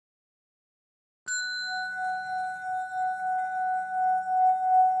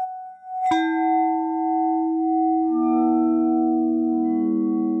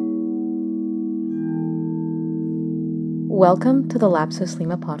Welcome to the Lapsus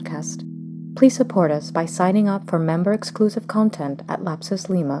Lima podcast. Please support us by signing up for member-exclusive content at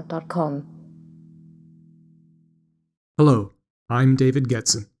lapsuslima.com. Hello, I'm David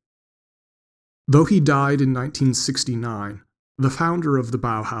Getson. Though he died in 1969, the founder of the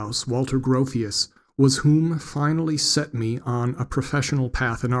Bauhaus, Walter Gropius, was whom finally set me on a professional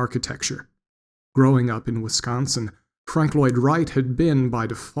path in architecture. Growing up in Wisconsin, Frank Lloyd Wright had been, by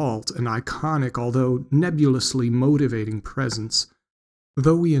default, an iconic, although nebulously motivating presence.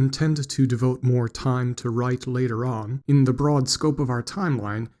 Though we intend to devote more time to Wright later on, in the broad scope of our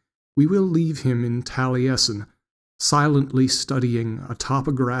timeline, we will leave him in Taliesin, silently studying a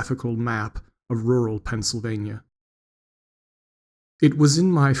topographical map of rural Pennsylvania. It was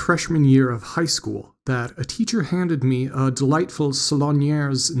in my freshman year of high school that a teacher handed me a delightful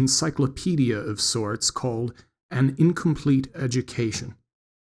Salonier's encyclopedia of sorts called An Incomplete Education.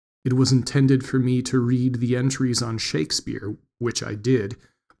 It was intended for me to read the entries on Shakespeare, which I did,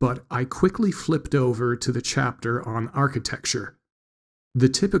 but I quickly flipped over to the chapter on architecture. The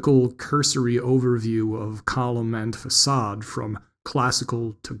typical cursory overview of column and facade from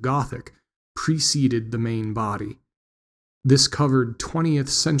classical to Gothic preceded the main body. This covered 20th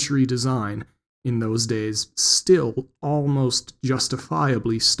century design, in those days still almost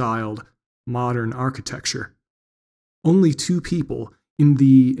justifiably styled modern architecture. Only two people in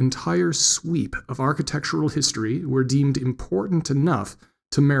the entire sweep of architectural history were deemed important enough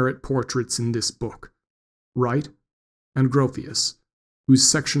to merit portraits in this book: Wright and Gropius, whose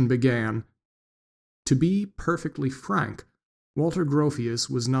section began, "To be perfectly frank, Walter Gropius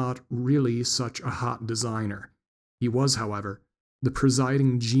was not really such a hot designer. He was, however, the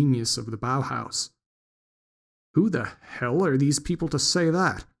presiding genius of the Bauhaus." Who the hell are these people to say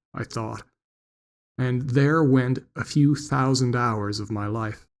that? I thought. And there went a few thousand hours of my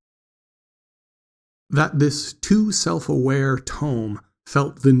life. That this too self-aware tome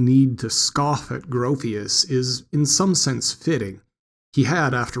felt the need to scoff at Gropius is in some sense fitting. He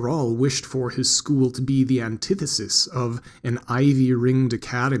had, after all, wished for his school to be the antithesis of an ivy-ringed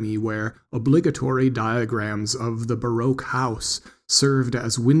academy where obligatory diagrams of the Baroque house served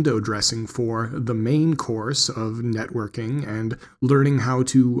as window dressing for the main course of networking and learning how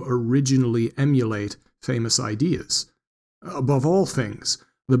to originally emulate famous ideas. Above all things,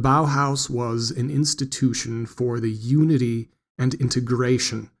 the Bauhaus was an institution for the unity and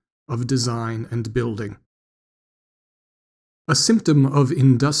integration of design and building. A symptom of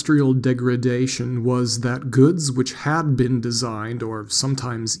industrial degradation was that goods which had been designed or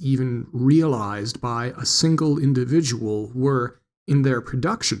sometimes even realized by a single individual were, in their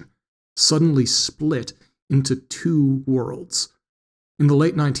production, suddenly split into two worlds. In the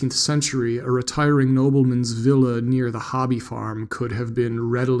late 19th century, a retiring nobleman's villa near the hobby farm could have been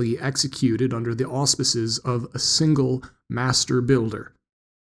readily executed under the auspices of a single master builder,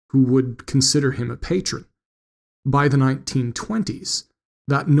 who would consider him a patron. By the 1920s,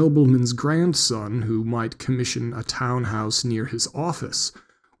 that nobleman's grandson, who might commission a townhouse near his office,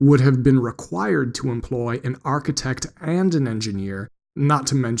 would have been required to employ an architect and an engineer, not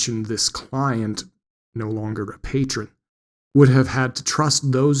to mention this client, no longer a patron, would have had to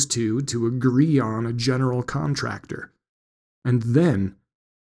trust those two to agree on a general contractor. And then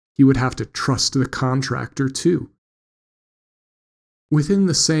he would have to trust the contractor too. Within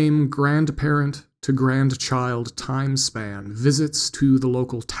the same grandparent to grandchild time span, visits to the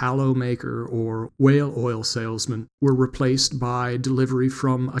local tallow maker or whale oil salesman were replaced by delivery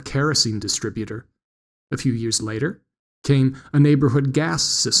from a kerosene distributor. A few years later came a neighborhood gas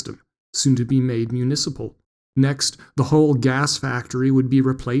system, soon to be made municipal. Next, the whole gas factory would be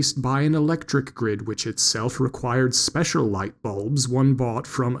replaced by an electric grid, which itself required special light bulbs, one bought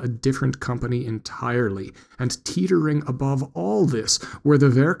from a different company entirely. And teetering above all this were the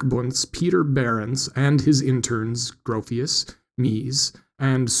Werkbund's Peter Behrens and his interns, Gropius, Mies,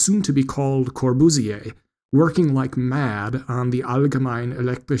 and soon-to-be-called Corbusier, working like mad on the Allgemeine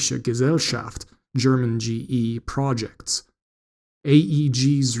Elektrische Gesellschaft, German GE, projects.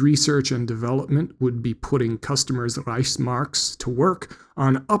 AEG's research and development would be putting customers' Reichsmarks to work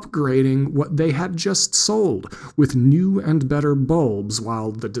on upgrading what they had just sold with new and better bulbs,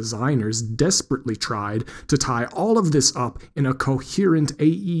 while the designers desperately tried to tie all of this up in a coherent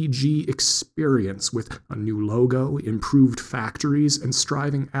AEG experience with a new logo, improved factories, and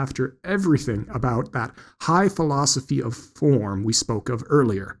striving after everything about that high philosophy of form we spoke of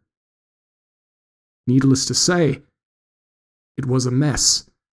earlier. Needless to say, it was a mess,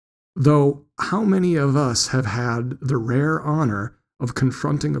 though how many of us have had the rare honor of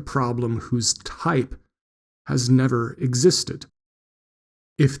confronting a problem whose type has never existed?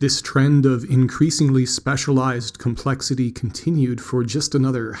 if this trend of increasingly specialized complexity continued for just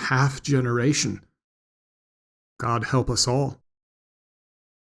another half generation. God help us all.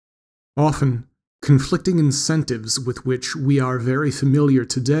 Often, conflicting incentives with which we are very familiar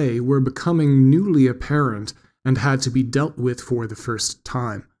today were becoming newly apparent and had to be dealt with for the first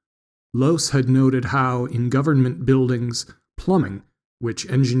time. Loos had noted how, in government buildings, plumbing, which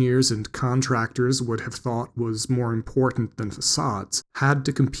engineers and contractors would have thought was more important than facades, had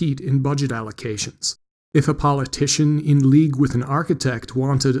to compete in budget allocations. If a politician in league with an architect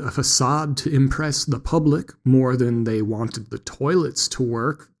wanted a facade to impress the public more than they wanted the toilets to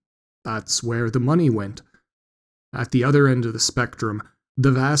work, that's where the money went. At the other end of the spectrum,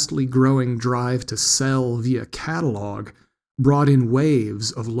 the vastly growing drive to sell via catalog brought in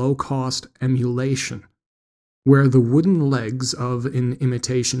waves of low-cost emulation, where the wooden legs of an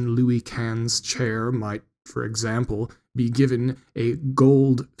imitation Louis Quinze chair might, for example, be given a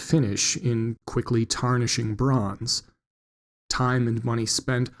gold finish in quickly tarnishing bronze. Time and money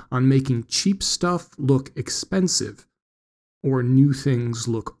spent on making cheap stuff look expensive, or new things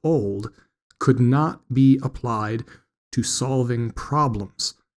look old, could not be applied to solving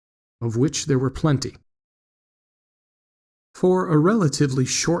problems, of which there were plenty. For a relatively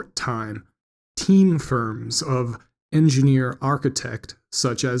short time, team firms of engineer-architect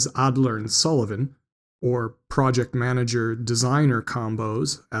such as Adler and Sullivan, or project manager-designer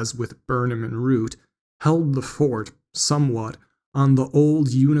combos, as with Burnham and Root, held the fort somewhat on the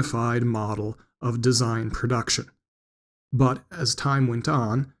old unified model of design production. But as time went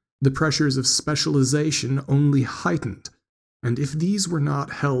on, the pressures of specialization only heightened, and if these were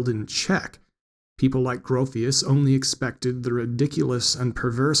not held in check, people like Gropius only expected the ridiculous and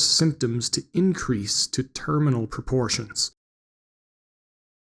perverse symptoms to increase to terminal proportions.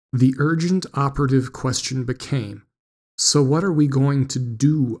 The urgent operative question became, so what are we going to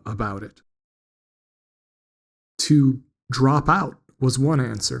do about it? To drop out was one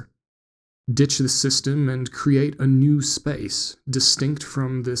answer. Ditch the system and create a new space, distinct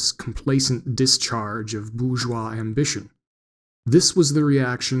from this complacent discharge of bourgeois ambition. This was the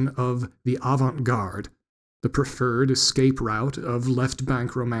reaction of the avant-garde, the preferred escape route of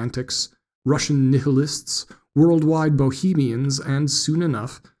left-bank romantics, Russian nihilists, worldwide bohemians, and soon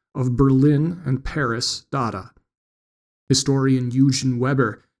enough, of Berlin and Paris Dada. Historian Eugen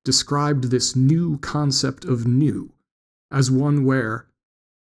Weber described this new concept of new as one where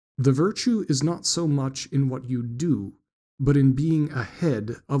the virtue is not so much in what you do, but in being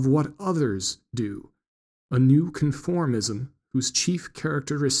ahead of what others do, a new conformism whose chief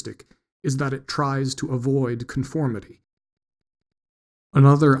characteristic is that it tries to avoid conformity.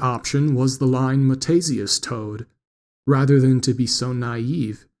 Another option was the line Matesius towed, rather than to be so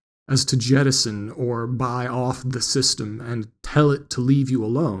naive as to jettison or buy off the system and tell it to leave you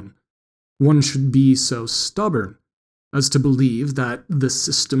alone. One should be so stubborn as to believe that the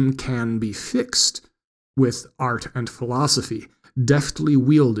system can be fixed with art and philosophy, deftly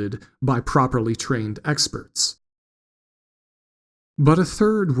wielded by properly trained experts. But a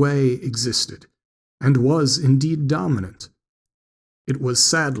third way existed, and was indeed dominant. It was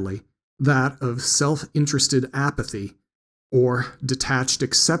sadly that of self-interested apathy or detached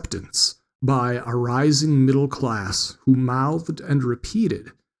acceptance by a rising middle class who mouthed and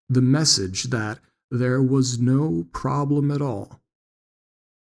repeated the message that there was no problem at all.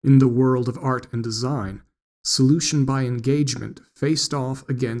 In the world of art and design, solution by engagement faced off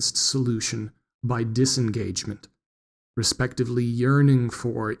against solution by disengagement, respectively yearning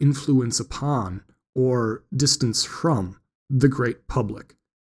for influence upon, or distance from, the great public.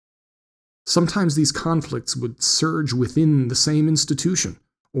 Sometimes these conflicts would surge within the same institution,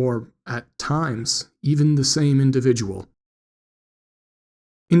 or, at times, even the same individual.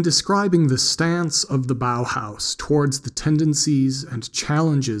 In describing the stance of the Bauhaus towards the tendencies and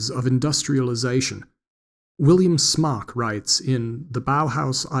challenges of industrialization, William Smock writes in The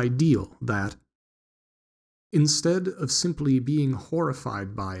Bauhaus Ideal that, instead of simply being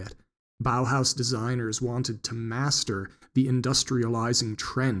horrified by it, Bauhaus designers wanted to master the industrializing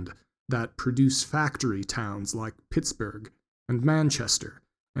trend that produced factory towns like Pittsburgh and Manchester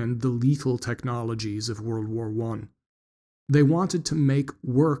and the lethal technologies of World War I. They wanted to make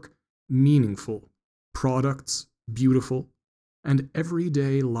work meaningful, products beautiful, and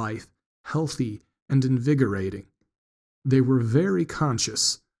everyday life healthy and invigorating. They were very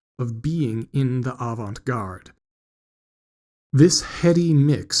conscious of being in the avant-garde. This heady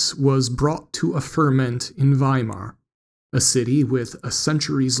mix was brought to a ferment in Weimar, a city with a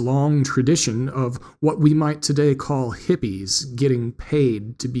centuries-long tradition of what we might today call hippies getting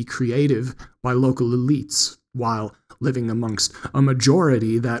paid to be creative by local elites while living amongst a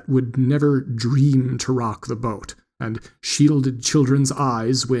majority that would never dream to rock the boat, and shielded children's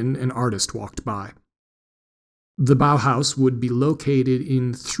eyes when an artist walked by. The Bauhaus would be located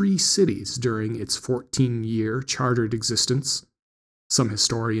in 3 cities during its 14-year chartered existence. Some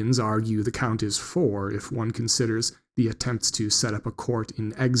historians argue the count is 4 if one considers the attempts to set up a court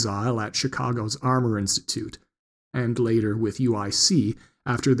in exile at Chicago's Armor Institute, and later with UIC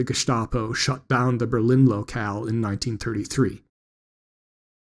after the Gestapo shut down the Berlin locale in 1933.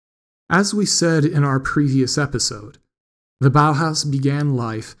 As we said in our previous episode, the Bauhaus began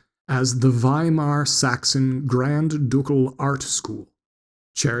life as the Weimar Saxon Grand Ducal Art School,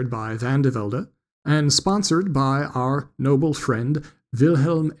 chaired by Van de Velde and sponsored by our noble friend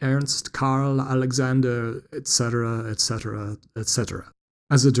Wilhelm Ernst Karl Alexander, etc., etc., etc.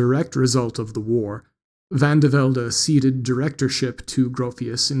 As a direct result of the war, Van de Velde ceded directorship to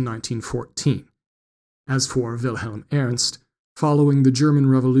Gropius in 1914. As for Wilhelm Ernst, following the German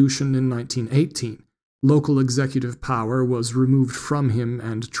Revolution in 1918, local executive power was removed from him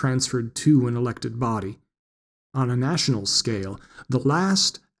and transferred to an elected body. On a national scale, the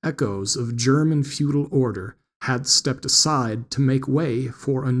last echoes of German feudal order had stepped aside to make way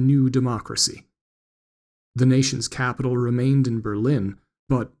for a new democracy. The nation's capital remained in Berlin,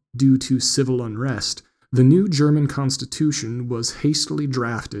 but due to civil unrest, the new German constitution was hastily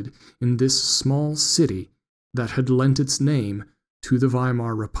drafted in this small city that had lent its name to the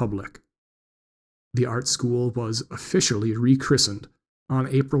Weimar Republic. The art school was officially rechristened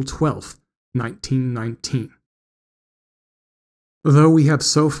on April 12, 1919. Though we have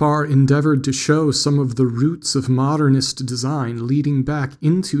so far endeavored to show some of the roots of modernist design leading back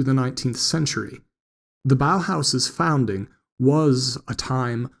into the 19th century, the Bauhaus's founding was a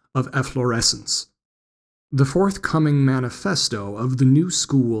time of efflorescence. The forthcoming manifesto of the new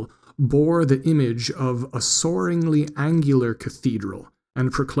school bore the image of a soaringly angular cathedral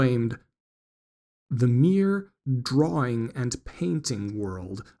and proclaimed, "The mere drawing and painting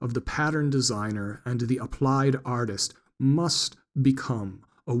world of the pattern designer and the applied artist must become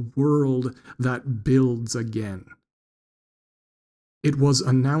a world that builds again." It was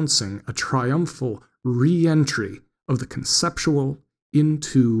announcing a triumphal re-entry of the conceptual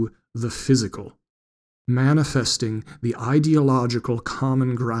into the physical, manifesting the ideological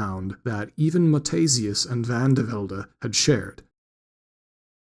common ground that even Mathesius and Van de Velde had shared.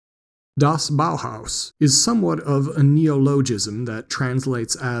 Das Bauhaus is somewhat of a neologism that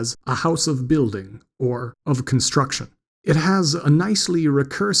translates as a house of building or of construction. It has a nicely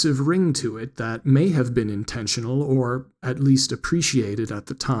recursive ring to it that may have been intentional or at least appreciated at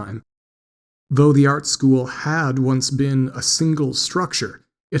the time. Though the art school had once been a single structure,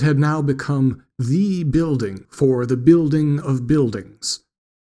 it had now become the building for the building of buildings.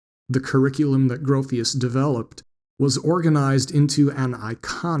 The curriculum that Gropius developed was organized into an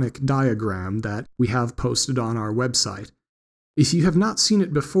iconic diagram that we have posted on our website. If you have not seen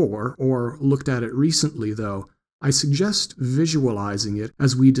it before or looked at it recently, though, I suggest visualizing it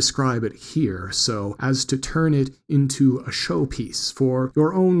as we describe it here so as to turn it into a showpiece for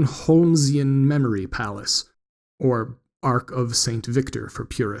your own Holmesian memory palace, or Ark of St. Victor for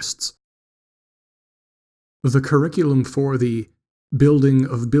purists. The curriculum for the Building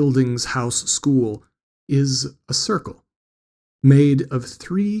of Buildings House School is a circle, made of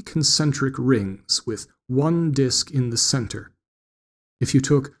 3 concentric rings with 1 disc in the center. If you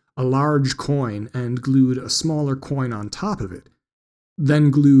took a large coin and glued a smaller coin on top of it, then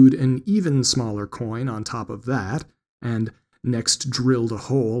glued an even smaller coin on top of that, and next drilled a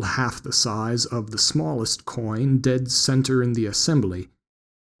hole half the size of the smallest coin dead center in the assembly,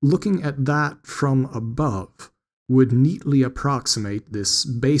 looking at that from above would neatly approximate this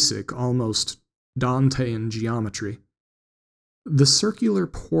basic, almost Dantean geometry. The circular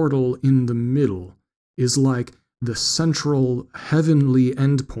portal in the middle is like the central heavenly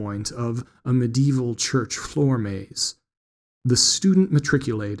endpoint of a medieval church floor maze. The student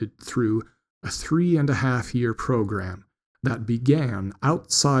matriculated through a 3.5-year program that began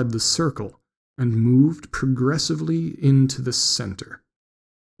outside the circle and moved progressively into the center,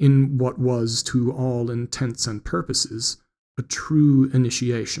 in what was, to all intents and purposes, a true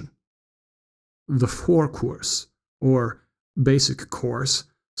initiation. The Vorkurs, or basic course,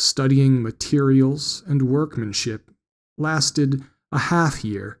 studying materials and workmanship, lasted a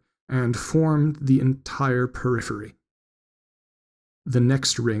half-year and formed the entire periphery. The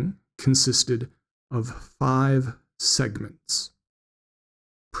next ring consisted of 5 segments.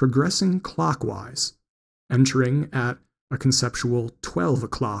 Progressing clockwise, entering at a conceptual 12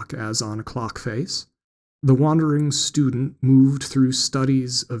 o'clock as on a clock face, the wandering student moved through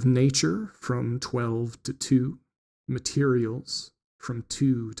studies of nature from 12 to 2, materials from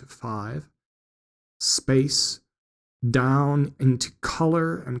 2 to 5, space down into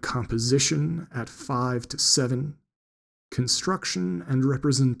color and composition at 5 to 7, construction and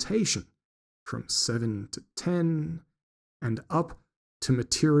representation from 7 to 10, and up to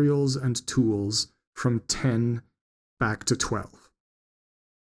materials and tools from 10 back to 12.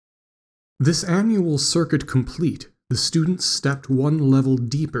 This annual circuit complete, the students stepped one level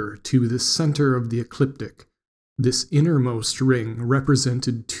deeper to the center of the ecliptic. This innermost ring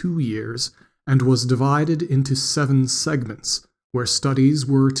represented 2 years and was divided into 7 segments, where studies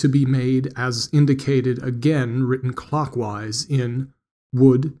were to be made as indicated, again written clockwise, in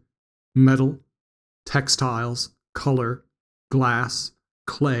wood, metal, textiles, color, glass,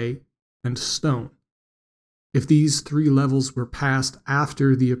 clay, and stone. If these 3 levels were passed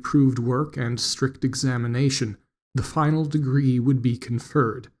after the approved work and strict examination, the final degree would be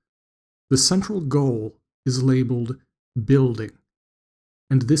conferred. The central goal is labeled building,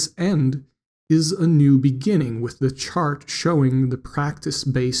 and this end is a new beginning with the chart showing the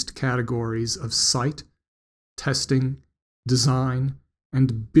practice-based categories of site, testing, design,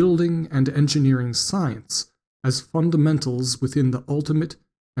 and building and engineering science as fundamentals within the ultimate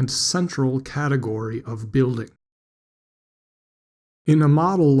and central category of building. In a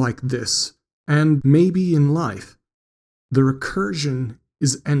model like this, and maybe in life, the recursion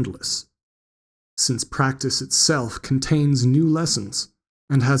is endless, since practice itself contains new lessons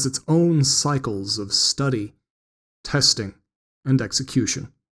and has its own cycles of study, testing, and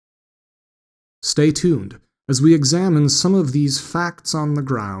execution. Stay tuned as we examine some of these facts on the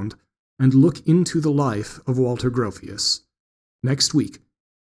ground and look into the life of Walter Gropius next week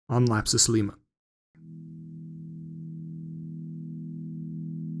on Lapsus Lima.